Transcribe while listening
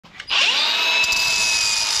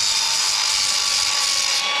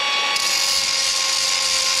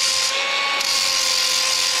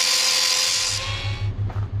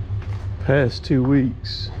Past 2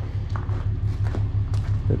 weeks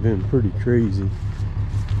have been pretty crazy.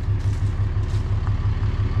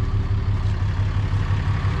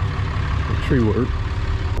 The tree work.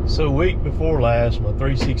 So week before last, my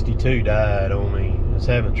 362 died on me. I was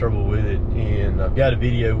having trouble with it, and I've got a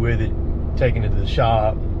video with it, taking it to the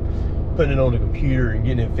shop, putting it on the computer and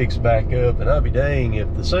getting it fixed back up. And I'll be dang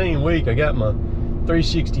if the same week I got my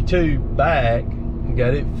 362 back and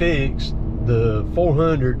got it fixed, the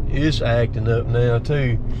 400 is acting up now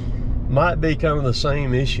too. Might be kind of the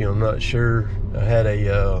same issue, I'm not sure. I had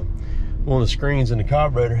a one of the screens in the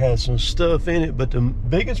carburetor had some stuff in it, but the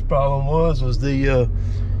biggest problem was the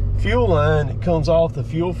fuel line that comes off the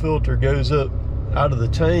fuel filter goes up out of the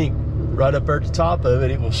tank, right up there at the top of it,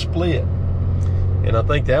 it was split. And I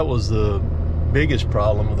think that was the biggest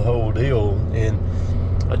problem with the whole deal. And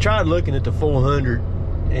I tried looking at the 400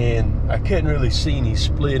 and I couldn't really see any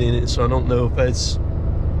split in it, so I don't know if that's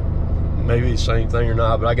maybe the same thing or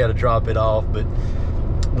not, but I got to drop it off. But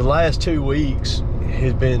the last 2 weeks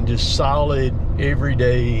has been just solid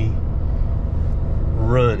everyday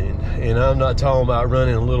running, and I'm not talking about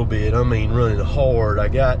running a little bit, I mean running hard.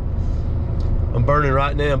 I'm burning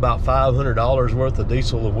right now about $500 worth of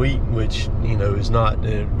diesel a week, which, you know, is not,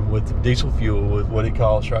 with the diesel fuel, with what it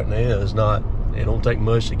costs right now, is not, it don't take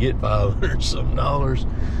much to get $500 something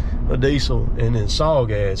of diesel. And then saw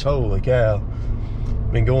gas, holy cow,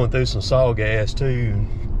 been going through some saw gas too,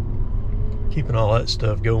 keeping all that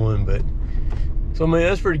stuff going. But so, man,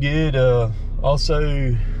 that's pretty good.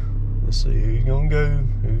 Also, let's see, who's gonna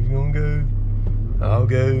go? I'll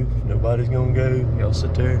go. Nobody's gonna go. Y'all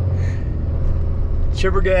sit there.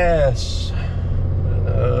 Chipper gas,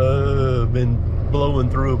 been blowing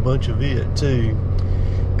through a bunch of it too,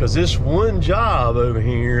 because this one job over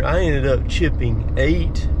here, I ended up chipping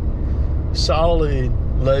 8 solid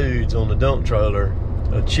loads on the dump trailer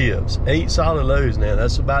of chips. 8 solid loads. Now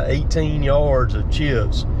that's about 18 yards of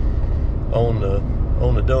chips on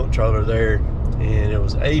the dump trailer there, and it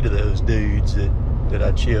was 8 of those dudes that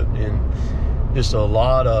I chipped. And just a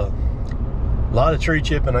lot of tree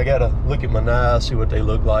chipping. I gotta look at my knives, see what they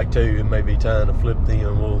look like too, and maybe time to flip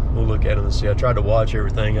them. We'll look at them and see. I tried to watch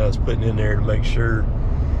everything I was putting in there to make sure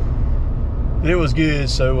that it was good.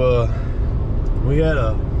 So we had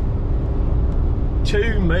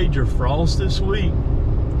 2 major frosts this week,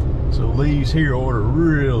 so leaves here ought to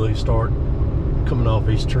really start coming off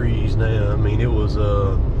these trees now. I mean, it was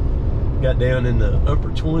got down in the upper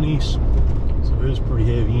 20s, so it was pretty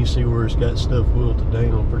heavy. You can see where it's got stuff wilted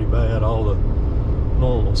down pretty bad. All the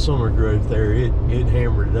normal summer growth there, it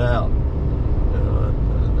hammered it out.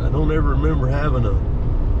 I don't ever remember having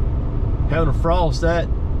a frost that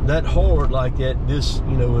hard like that this,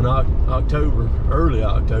 you know, in October, early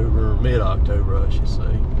October, or mid-October I should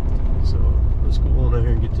say. So let's go on out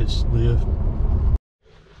here and get this lift.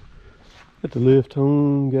 Got the lift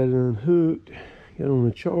home, got it unhooked, got it on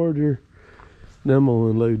the charger. Now I'm gonna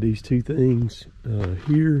unload these 2 things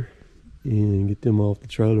here and get them off the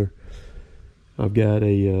trailer. I've got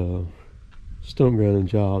a stump grinding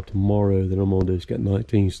job tomorrow that I'm gonna do. It's got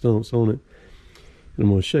 19 stumps on it. And I'm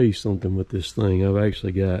gonna show you something with this thing. I've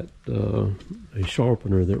actually got a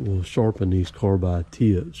sharpener that will sharpen these carbide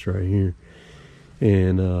tips right here.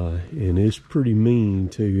 And it's pretty mean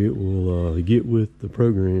too. It will get with the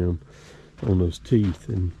program on those teeth,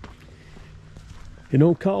 and it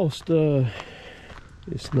don't cost,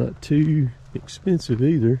 it's not too expensive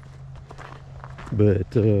either,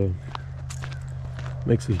 but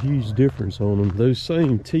makes a huge difference on them. Those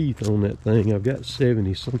same teeth on that thing, I've got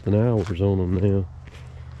 70 something hours on them now,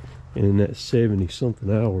 and in that 70 something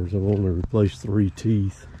hours I've only replaced 3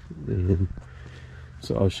 teeth. And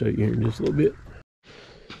so I'll show you here in just a little bit.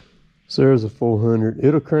 So there's a 400.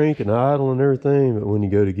 It'll crank and idle and everything, but when you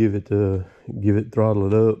go to give it throttle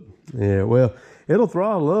it up, yeah, well, it'll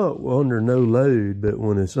throttle up under no load, but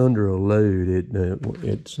when it's under a load,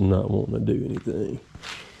 it's not wanting to do anything.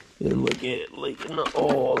 And look at it leaking the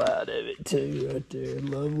oil out of it too, right there,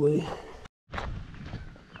 lovely.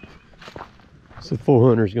 So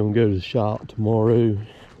 400 is gonna go to the shop tomorrow,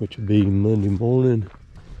 which will be Monday morning.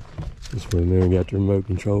 This one there got the remote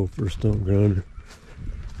control for a stump grinder.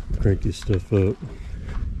 Crank this stuff up,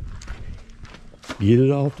 get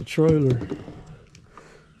it off the trailer,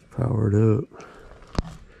 power it up.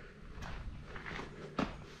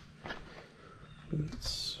 Let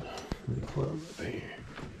me climb up here.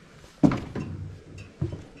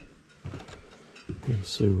 Let's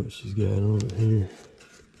see what she's got on it here.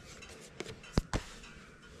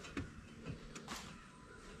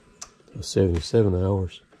 That's 77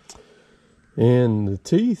 hours. And the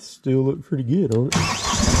teeth still look pretty good on it.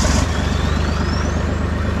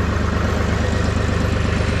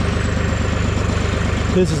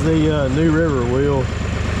 This is the New River wheel.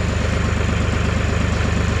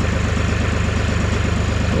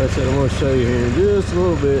 That's it. I'm going to show you here in just a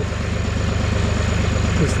little bit.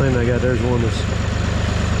 This thing I got there's one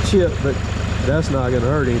that's chipped, but that's not going to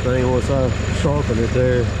hurt anything once I sharpen it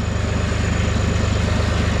there.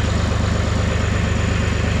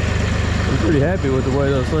 I'm pretty happy with the way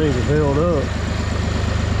those things have held up,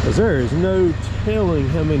 because there is no telling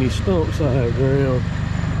how many stumps I have ground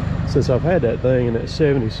since I've had that thing in that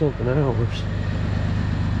 70-something hours.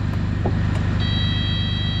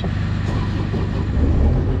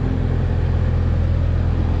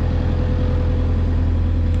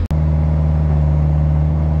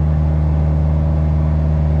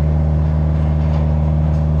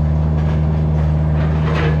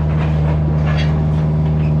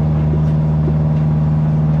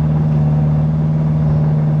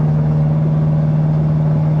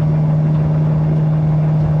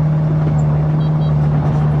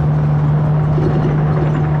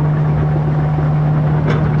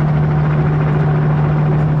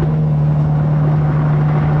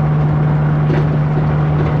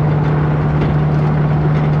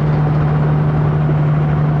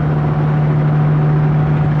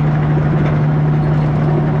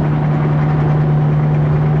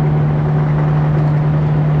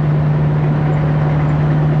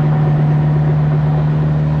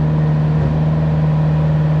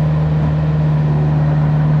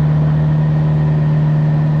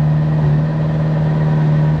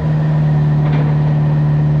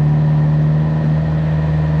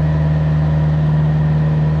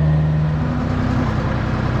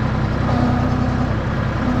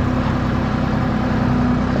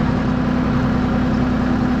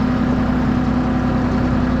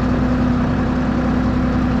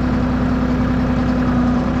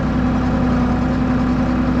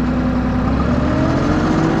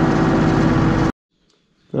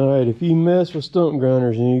 Alright, if you mess with stump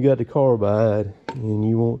grinders and you got the carbide and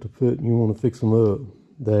you want to fix them up,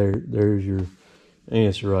 there's your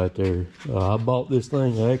answer right there. I bought this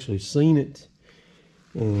thing, I actually seen it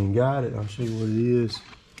and got it. I'll show you what it is.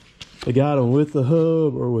 I got them with the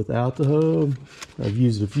hub or without the hub. I've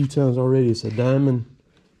used it a few times already. It's a diamond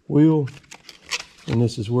wheel, and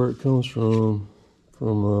this is where it comes from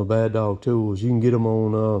Bad Dog Tools. You can get them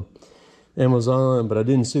on Amazon, but I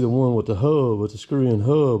didn't see the one with the hub, with the screw-in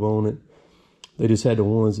hub on it. They just had the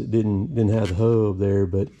ones that didn't have the hub there.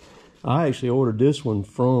 But I actually ordered this one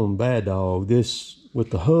from Bad Dog. This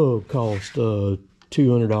with the hub cost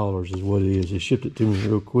 $200 is what it is. They shipped it to me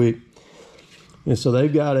real quick, and so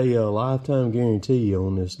they've got a lifetime guarantee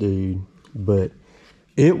on this dude, but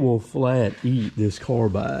it will flat eat this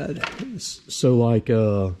carbide. So like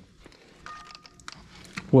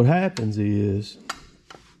what happens is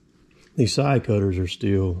these side cutters are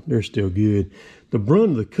still good. The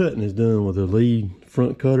brunt of the cutting is done with the lead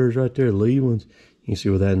front cutters right there, the lead ones. You can see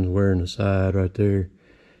what that is wearing the side right there.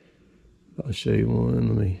 I'll show you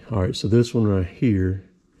one. All right, so this one right here,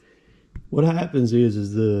 what happens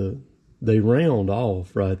is they round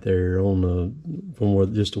off right there on from where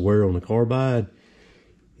just to wear on the carbide,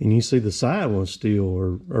 and you see the side ones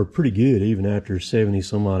still are pretty good even after 70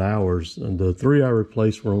 some odd hours. And the 3 I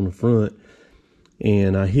replaced were on the front,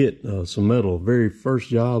 and I hit some metal. Very first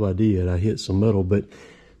job I did, I hit some metal. But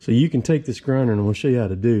so you can take this grinder, and I'm gonna show you how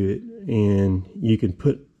to do it, and you can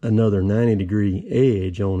put another 90-degree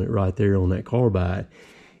edge on it right there on that carbide,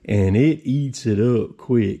 and it eats it up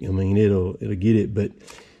quick. I mean, it'll get it. But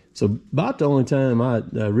so about the only time I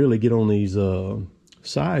really get on these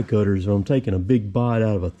side cutters, I'm taking a big bite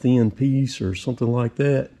out of a thin piece or something like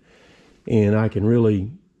that, and I can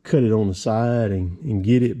really cut it on the side and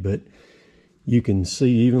get it. But you can see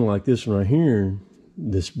even like this one right here,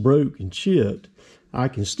 this broke and chipped, I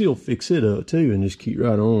can still fix it up too and just keep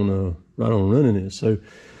right on running it. So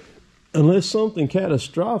unless something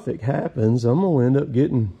catastrophic happens, I'm gonna end up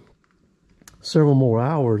getting several more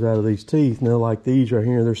hours out of these teeth. Now, like these right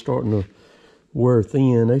here, they're starting to wear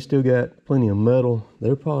thin. They still got plenty of metal.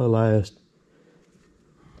 They'll probably last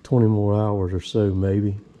 20 more hours or so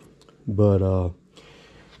maybe. But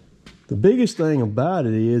the biggest thing about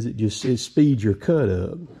it is it speeds your cut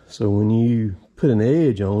up. So when you put an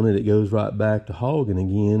edge on it, it goes right back to hogging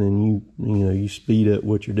again, and you speed up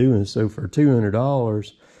what you're doing. So for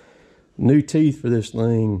 $200, new teeth for this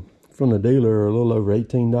thing from the dealer are a little over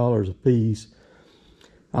 $18 a piece.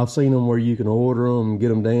 I've seen them where you can order them and get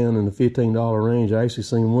them down in the $15 range. I actually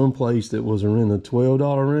seen one place that was in the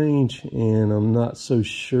 $12 range, and I'm not so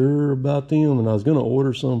sure about them, and I was going to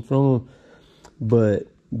order some from them, but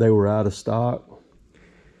they were out of stock,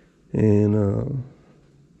 and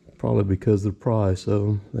probably because of the price of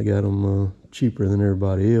them, they got them cheaper than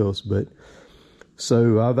everybody else. But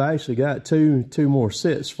so I've actually got two more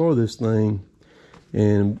sets for this thing,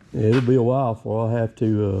 and it'll be a while before I'll have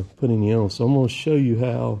to put any on. So I'm going to show you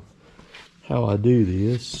how I do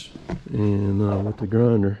this, and with the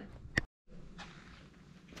grinder.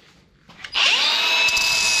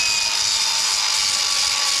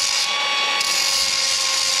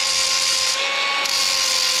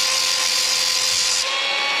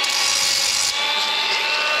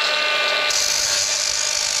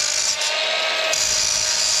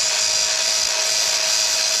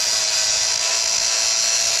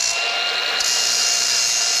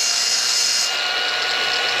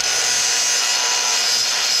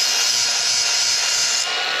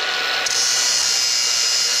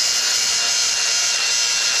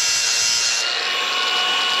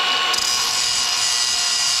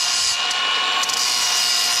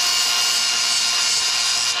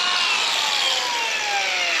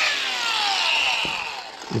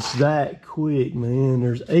 It's that quick, man.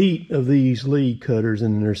 There's 8 of these lead cutters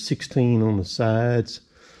and there's 16 on the sides.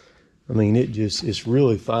 I mean, it's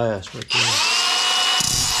really fast right there.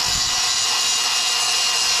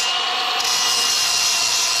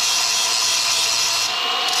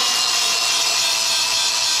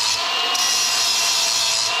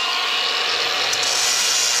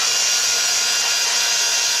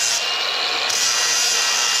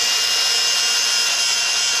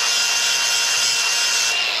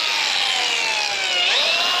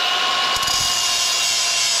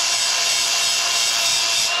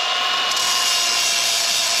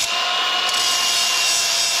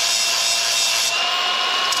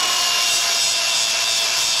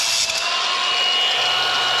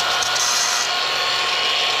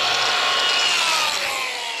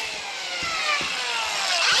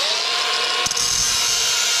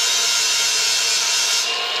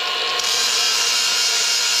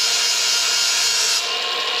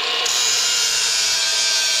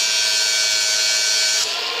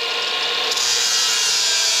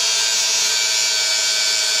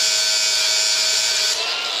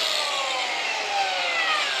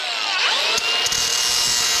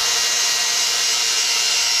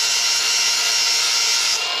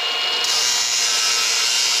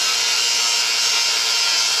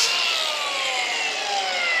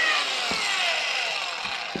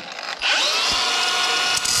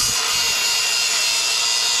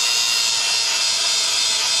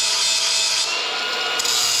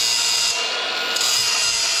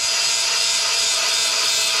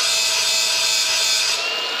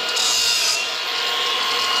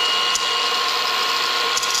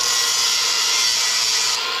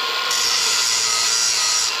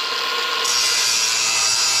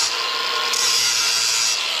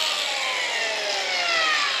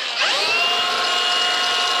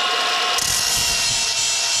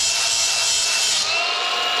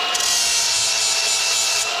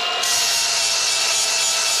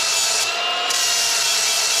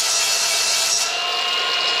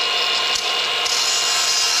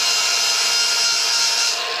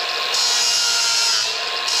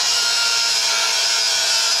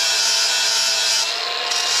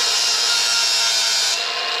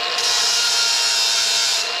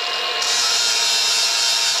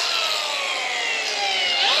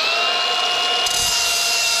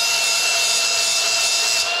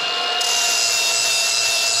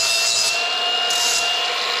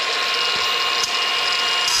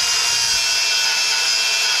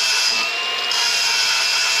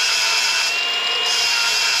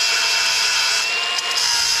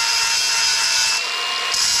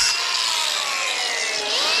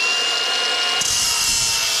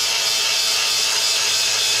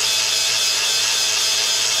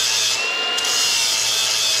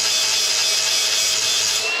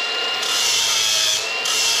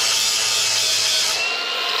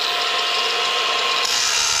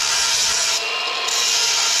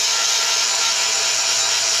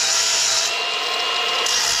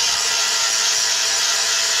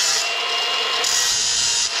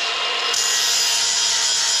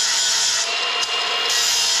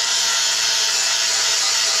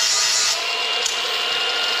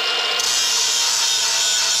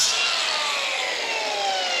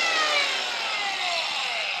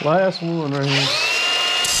 Last one right here.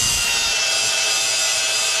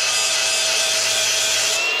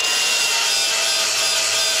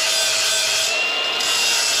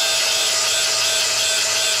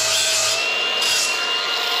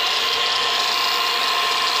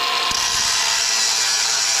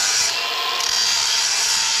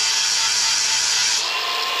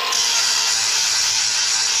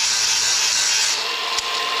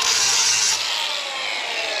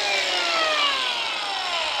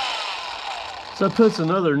 So that puts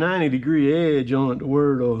another 90-degree edge on it to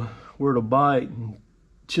where it'll bite and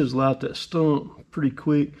chisel out that stump pretty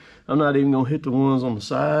quick. I'm not even gonna hit the ones on the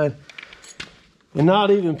side, and not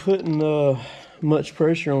even putting much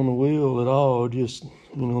pressure on the wheel at all. Just,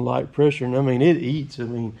 you know, light pressure. And I mean, it eats. I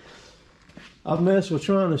mean, I've messed with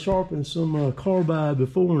trying to sharpen some carbide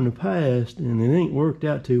before in the past, and it ain't worked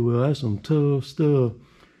out too well. That's some tough stuff,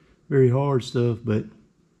 very hard stuff. But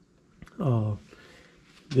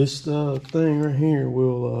this thing right here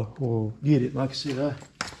will get it. Like I said,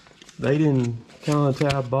 they didn't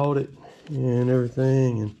contact. I bought it and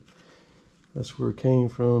everything, and that's where it came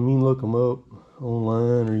from. You can look them up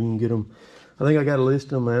online, or you can get them. I think I got a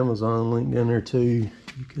list on my Amazon link down there too.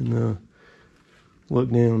 You can look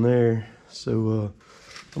down there. So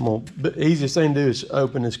the easiest thing to do is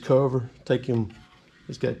open this cover, take him.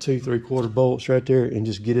 It's got 2 3/4 bolts right there, and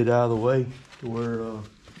just get it out of the way to where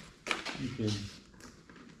you can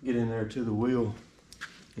get in there to the wheel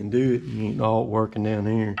and do it. You ain't all working down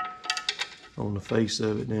here on the face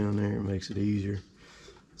of it down there. It makes it easier.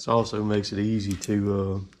 It also makes it easy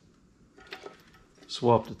to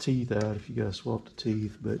swap the teeth out if you gotta swap the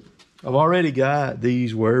teeth. But I've already got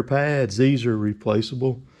these wear pads. These are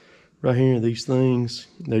replaceable right here. These things,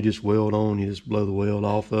 they just weld on. You just blow the weld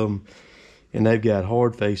off of them, and they've got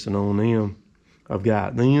hard facing on them. I've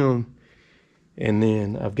got them, and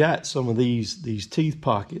then I've got some of these teeth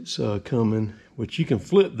pockets coming, which you can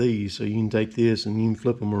flip these. So you can take this and you can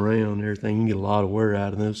flip them around and everything. You can get a lot of wear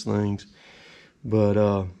out of those things. But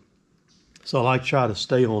so I like to try to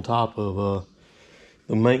stay on top of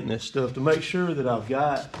the maintenance stuff to make sure that I've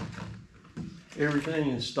got everything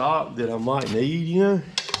in stock that I might need, you know.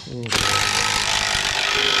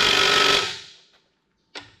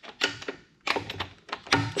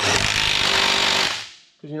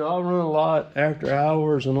 Because, you know, I run a lot after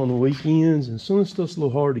hours and on the weekends, and some of the stuff's a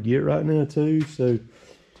little hard to get right now too. So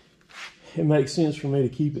it makes sense for me to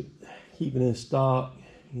keep it in stock,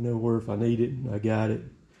 you know, where if I need it, I got it,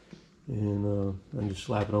 and I can just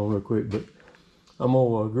slap it on real quick. But I'm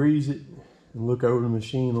gonna grease it and look over the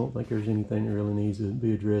machine. I don't think there's anything that really needs to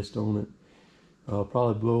be addressed on it. I'll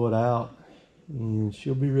probably blow it out, and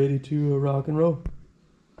she'll be ready to rock and roll.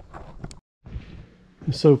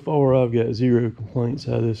 So far, I've got 0 complaints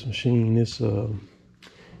out of this machine. It's a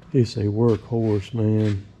workhorse,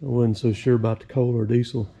 man. I wasn't so sure about the coal or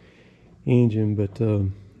diesel engine, but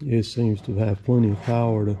it seems to have plenty of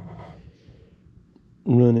power to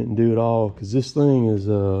run it and do it all. Because this thing is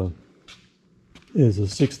a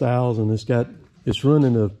 6000. It's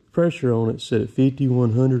running a pressure on it set at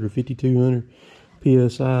 5100 or 5200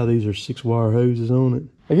 psi. These are 6-wire hoses on it.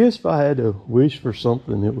 I guess if I had to wish for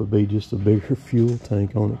something, it would be just a bigger fuel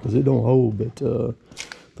tank on it, because it don't hold but I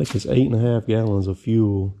think it's 8.5 gallons of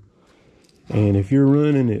fuel. And if you're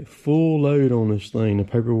running it full load on this thing, the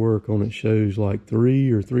paperwork on it shows like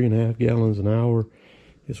 3 or 3.5 gallons an hour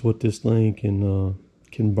is what this thing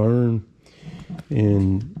can burn.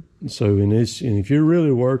 And so if you're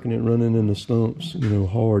really working it, running in the stumps, you know,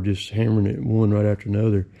 hard, just hammering it one right after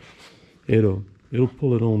another, it'll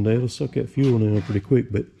pull it on down. It'll suck that fuel down pretty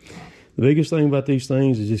quick. But the biggest thing about these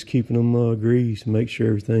things is just keeping them greased and make sure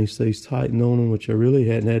everything stays tightened on them, which I really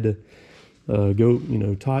hadn't had to go, you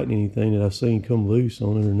know, tighten anything that I've seen come loose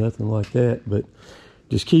on it or nothing like that. But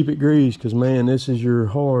just keep it greased, because, man, this is your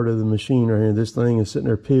heart of the machine right here. This thing is sitting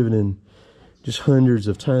there pivoting just hundreds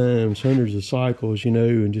of times, hundreds of cycles, you know,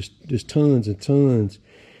 and just tons and tons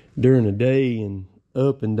during the day, and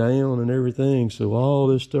up and down and everything. So all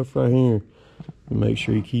this stuff right here, make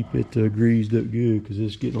sure you keep it greased up good, because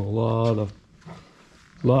it's getting a lot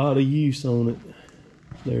of use on it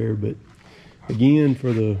there. But again,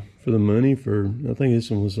 for the money, I think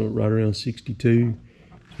this one was right around 62.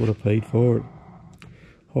 That's what I paid for it.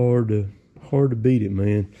 Hard to beat it,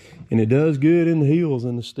 man. And it does good in the hills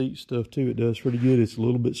and the steep stuff too. It does pretty good. It's a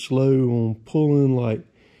little bit slow on pulling, like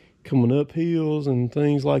coming up hills and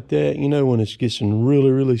things like that, you know, when it's getting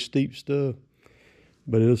really, really steep stuff.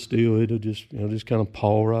 But it'll just kind of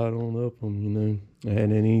paw right on up them, you know. I hadn't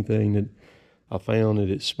had anything that I found that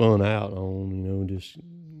it spun out on, you know,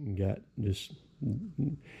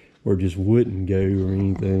 or just wouldn't go or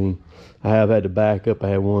anything. I have had to back up. I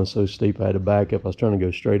had one so steep I had to back up. I was trying to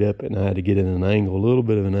go straight up it, and I had to get in an angle, a little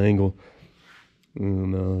bit of an angle,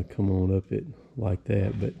 and come on up it like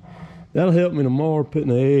that. But that'll help me tomorrow, putting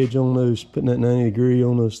the edge on those, putting that 90 degree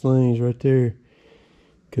on those things right there.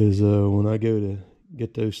 Because when I go to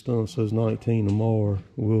get those stumps, those 19 tomorrow,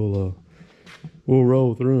 we'll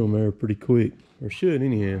roll through them there pretty quick, or should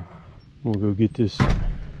anyhow. We'll go get this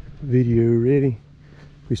video ready.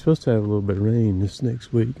 We're supposed to have a little bit of rain this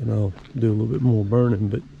next week, and I'll do a little bit more burning,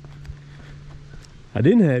 but I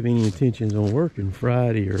didn't have any intentions on working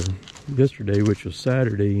Friday or yesterday, which was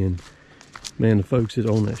Saturday, and man, the folks that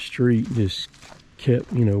on that street just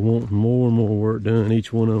kept, you know, wanting more and more work done.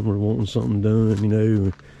 Each one of them were wanting something done, you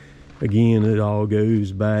know. Again, it all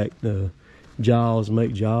goes back to jaws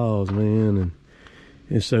make jaws, man,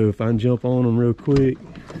 and so if I can jump on them real quick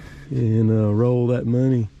and roll that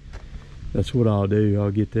money, that's what I'll do.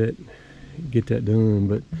 I'll get that done.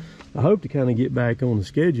 But I hope to kind of get back on the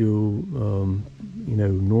schedule, you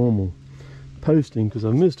know, normal posting, because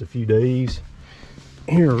I've missed a few days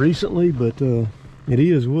here recently, but it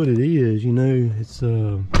is what it is, you know. It's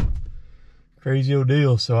a crazy old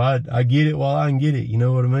deal. So I get it while I can get it, you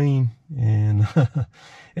know what I mean? And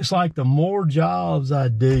it's like the more jobs I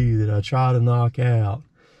do that I try to knock out,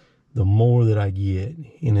 the more that I get.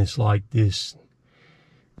 And it's like this,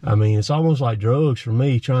 I mean, it's almost like drugs for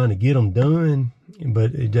me, trying to get them done,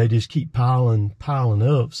 but they just keep piling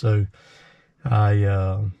up. So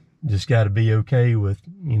I just got to be okay with,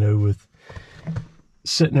 you know, with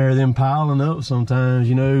sitting there, them piling up sometimes,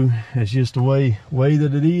 you know. It's just the way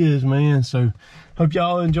that it is, man. So hope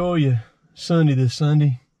y'all enjoy your Sunday this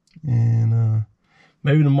Sunday, and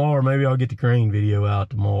maybe tomorrow, maybe I'll get the crane video out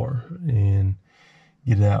tomorrow and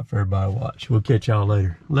get it out for everybody to watch. We'll catch y'all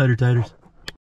later. Later, taters.